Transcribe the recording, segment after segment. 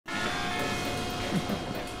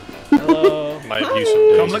Hello.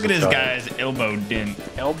 Come look at this guy's elbow dent.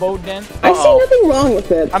 Elbow dent? I see nothing wrong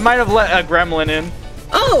with it. I might have let a gremlin in.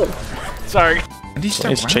 Oh! Sorry. He's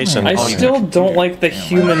chasing. I still don't like the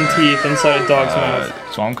human teeth inside a dog's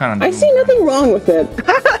mouth. So I'm kind of. I see nothing wrong with it.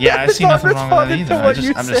 Yeah, I see nothing wrong with that either.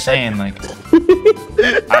 I'm just saying, like,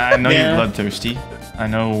 I know you're bloodthirsty. I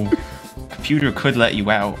know computer could let you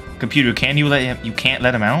out. Computer, can you let him? You can't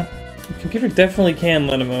let him out. The computer definitely can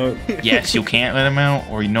let him out. Yes, you can't let him out,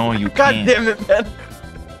 or no, you God can't. damn it, Ben.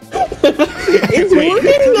 It's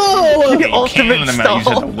working though! Okay, you can't let him out. You just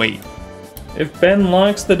have to wait. If Ben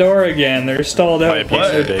locks the door again, they're stalled out for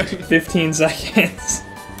What? 15 seconds.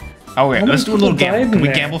 Oh wait, let's do a little people died gamble. in Can we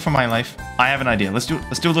there? gamble for my life? I have an idea. Let's do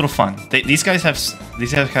a little fun. These guys have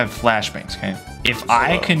flashbangs. Okay, if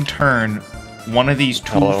I can turn one of these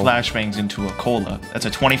two flashbangs into a cola, that's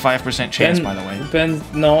a 25% chance. By the way, Ben,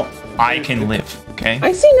 no. I can live. Okay.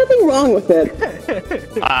 I see nothing wrong with it.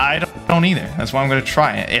 I don't either. That's why I'm gonna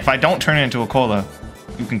try it. If I don't turn it into a cola,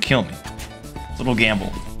 you can kill me. It's a little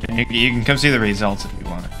gamble. You can come see the results if you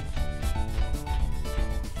want it.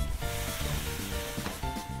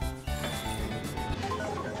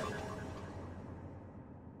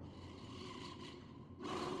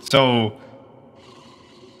 So,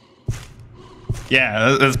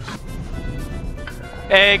 yeah, that's...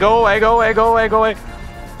 Hey, go away, go away, go away, go away.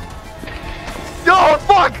 No,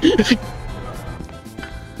 fuck!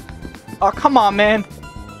 Oh, come on, man.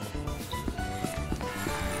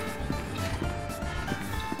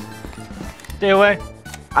 Stay away.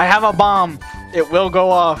 I have a bomb. It will go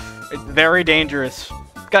off. It's very dangerous.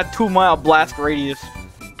 It's got 2-mile blast radius.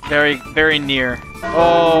 Very, very near.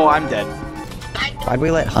 Oh, I'm dead. Why'd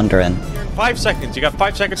we let Hunter in? 5 seconds. You got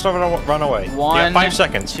 5 seconds to run away. One, 5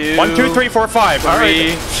 seconds. 2, 1, 2, 3, 4, 5. All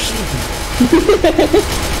right.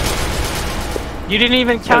 You didn't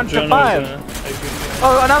even count to 5.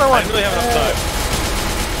 Oh, another one. I really have enough time.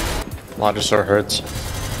 Logisaur hurts.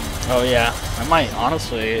 Oh yeah, I might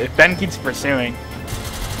honestly. If Ben keeps pursuing.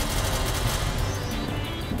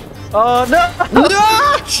 Oh no!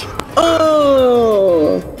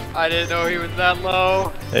 Oh! I didn't know he was that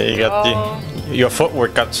low. Hey, you got your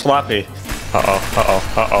footwork got sloppy. Uh-oh.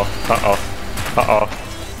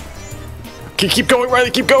 Keep going,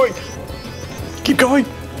 Riley, keep going! Keep going!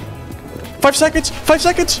 5 seconds! 5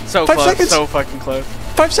 seconds! So 5 close, seconds! so fucking close.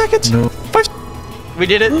 5 seconds! No. 5 We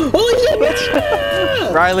did it! Oh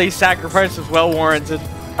yeah! Riley's sacrifice was well warranted.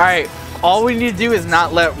 Alright, all we need to do is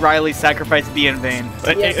not let Riley's sacrifice be in vain.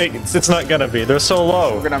 It's not gonna be, they're so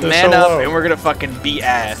low. We're gonna man up and we're gonna fucking beat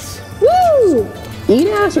ass. Woo! Eat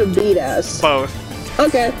ass or beat ass? Both.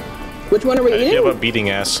 Okay. Which one are we eating? Yeah, but beating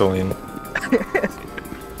ass, Celine.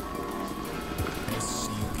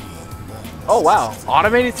 Oh wow,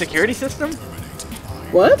 automated security system?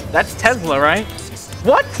 What? That's Tesla, right?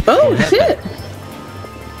 What? Oh shit!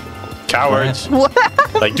 Cowards. What?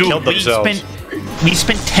 Like, Dude, killed themselves. we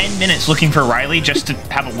spent 10 minutes looking for Riley just to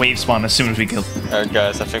have a wave spawn as soon as we killed him. Alright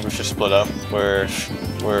guys, I think we should split up. We're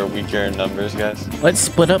weaker in numbers, guys. Let's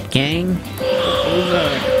split up, gang.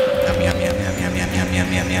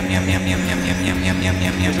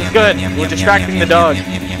 This is good. We're distracting the dog.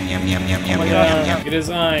 Oh my god, it is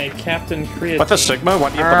I, Captain Creatine. What the Sigma?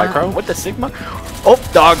 What the micro? What the Sigma? Oh,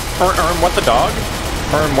 dog. What the dog?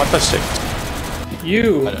 What the Sigma?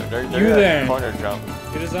 You! They're You there! corner jump.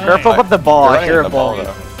 It is I. Careful with the ball. I hear a the ball, ball.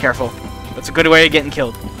 though. Careful. That's a good way of getting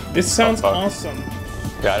killed. This sounds fuck. awesome.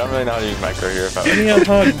 Yeah, I don't really know how to use micro here. If Give me a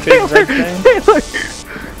hug, big red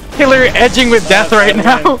thing. Taylor edging with death right fine,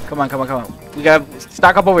 now. Come on, come on, come on. We gotta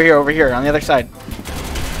stock up over here, on the other side.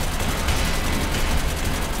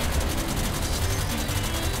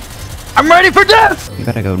 I'm ready for death! You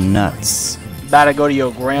gotta go nuts. Gotta go to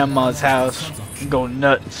your grandma's house and go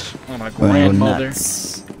nuts on my Go grandmother.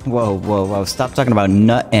 nuts. Whoa, whoa, whoa. Stop talking about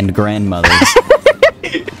nut and grandmothers.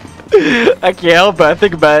 I can't help it. I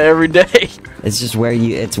think about it every day. It's just where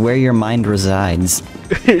your mind resides.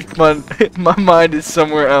 my mind is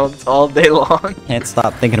somewhere else all day long. Can't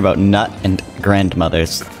stop thinking about nut and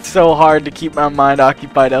grandmothers. It's so hard to keep my mind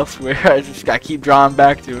occupied elsewhere. I just gotta keep drawing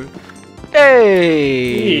back to it.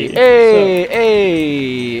 Hey!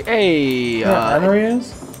 Hey! You know where Armory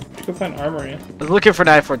is? Let's go find Armory. I was looking for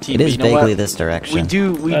 914. It is but you know vaguely what? this direction. We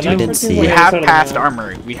do. I did see We it. have passed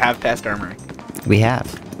Armory. We have passed Armory. We have.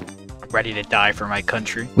 Ready to die for my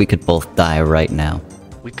country. We could both die right now.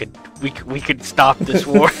 We could stop this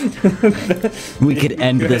war. We could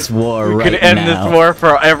end this war We right could end now. this war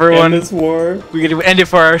for everyone. End this war. We could end it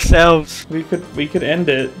for ourselves. We could end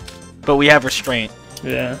it. But we have restraint.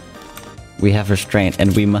 Yeah. We have restraint,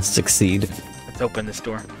 and we must succeed. Let's open this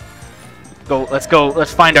door. Let's go.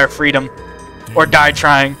 Let's find our freedom. Or die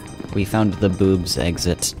trying. We found the boobs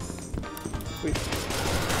exit.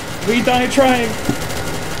 We die trying.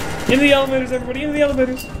 In the elevators, everybody, in the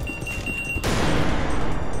elevators.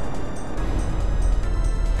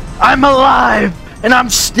 I'm alive! And I'm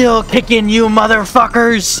still kicking you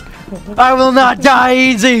motherfuckers! I will not die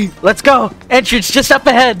easy! Let's go! Entrance just up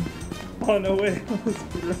ahead! Oh, no way.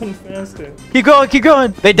 Let's run faster. Keep going, keep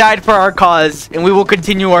going! They died for our cause, and we will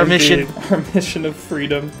continue our mission. Our mission of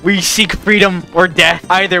freedom. We seek freedom or death.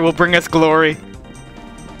 Either will bring us glory.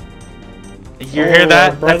 You hear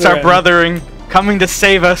that? That's our brothering. Coming to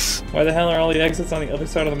save us. Why the hell are all the exits on the other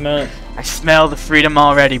side of the map? I smell the freedom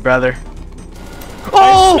already, brother.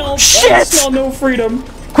 Oh, shit! I smell no freedom.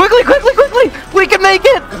 Quickly, quickly, quickly! We can make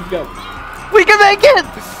it! Let's go. We can make it!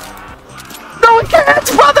 No, we can't,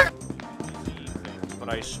 brother! But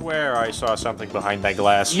I swear I saw something behind that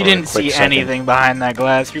glass. You for a didn't quick see second. anything behind that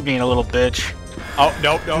glass. You're being a little bitch. Oh,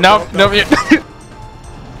 nope, nope, Nope, nope.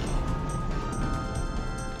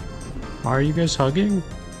 Are you guys hugging?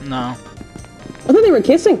 No. I thought they were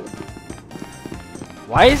kissing.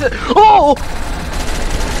 Why is it? Oh!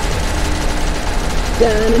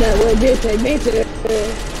 Would you take me to?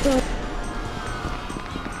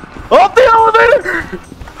 Up the elevator!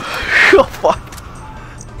 Oh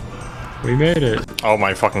fuck! We made it. Oh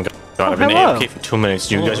my fucking god! I've been hello. AFK for 2 minutes.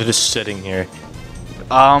 You guys are just sitting here.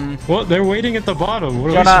 Well, they're waiting at the bottom.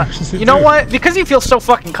 What are Jonah, we supposed to you know do? what? Because you feel so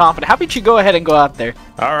fucking confident, how about you go ahead and go out there?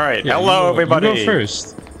 All right. Yeah, Hello, you everybody. go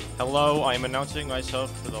first. Hello. I'm announcing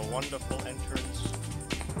myself to the wonderful entrance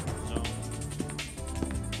zone.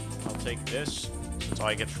 I'll take this since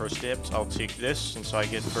I get first dibs. I'll take this since I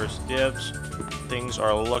get first dibs. Things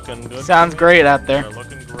are looking good. Sounds great out there. They're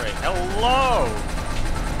looking great. Hello.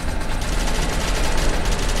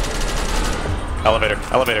 Elevator,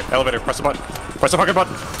 elevator, elevator. Press the button. Press the fucking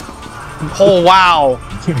button. Oh wow!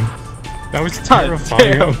 That was God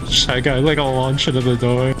terrifying. I got like a launch into the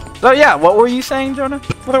door. So yeah, what were you saying, Jonah?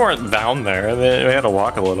 Well, they weren't down there. They had to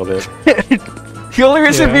walk a little bit. The only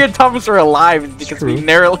reason Yeah. me and Thomas are alive is because we True.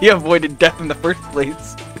 narrowly avoided death in the first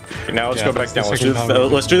place. Okay, now let's Yeah, go back that's down. the second time we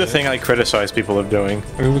Let's do the did it. thing I criticize people of doing.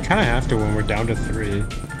 I mean, we kind of have to when we're down to 3.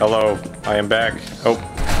 Hello, I am back. Oh.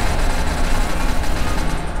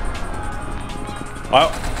 Well,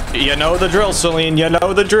 you know the drill, Celine. You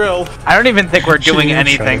know the drill. I don't even think we're doing Shouldn't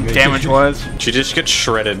even try anything to make damage-wise. She just gets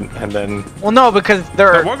shredded, and then... Well, no, because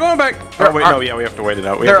their We're going back. Oh, wait, no, yeah, we have to wait it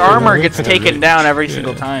out. We their have to- armor we're gets gonna taken reach. down every Yeah.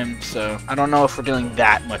 single time, so I don't know if we're doing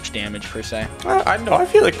that much damage per se. I know, I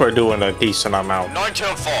feel like we're doing a decent amount.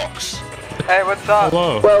 Hey, what's up?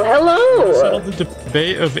 Hello. Well, hello. Settle the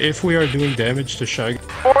debate of if we are doing damage to Shag.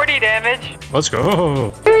 40 damage. Let's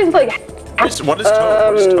go. There's like What is Toad?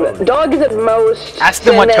 What is Toad? dog is at most. Ask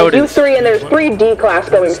them and what then Toad you is. 3, and there's 3 D class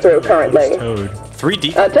going through currently. Toad.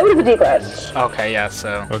 3D? Toad is a D class. Okay, yeah,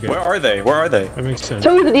 so. Okay. Where are they? Where are they? That makes sense.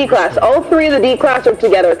 Toad is a D class. All 3 of the D class are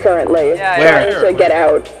together currently. Where? Trying to get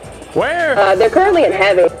out. Where? They're currently in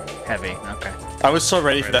heavy. Heavy, okay. I was so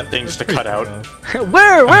ready for that thing just to cut out.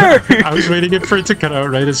 Where? I was waiting for it to cut out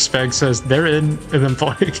right as Spag says they're in, and then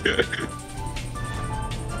blank.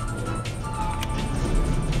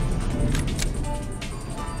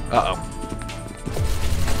 Uh-oh.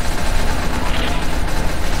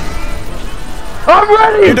 I'm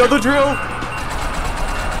ready! You know the drill?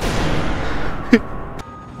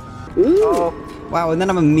 Wow, and then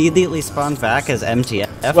I'm immediately spawned back as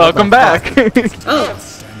MTF. Welcome back! Oh,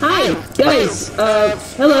 hi, guys.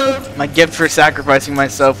 Hello. My gift for sacrificing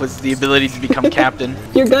myself was the ability to become captain.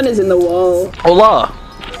 Your gun is in the wall. Hola!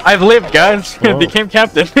 I've lived, guys! I Whoa. became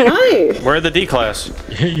captain. Hi. Where are the D class?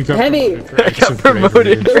 You got Heavy. I got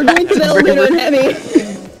promoted. We're going to the elevator in heavy.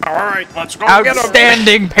 Alright, let's go get 'em.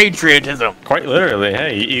 Outstanding patriotism. Quite literally,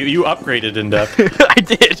 hey, you upgraded in depth. I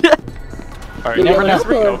did. Alright, You never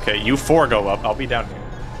never know. Okay, you 4 go up. I'll be down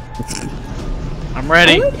here. I'm I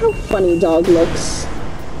ready. like how funny dog looks.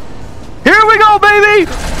 Here we go, baby!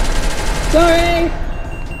 Sorry.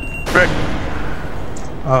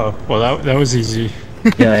 Oh, well that was easy.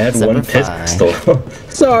 Yeah, I had Number one 5. pistol.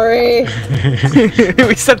 Sorry.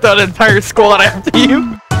 We sent out an entire squad after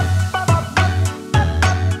you.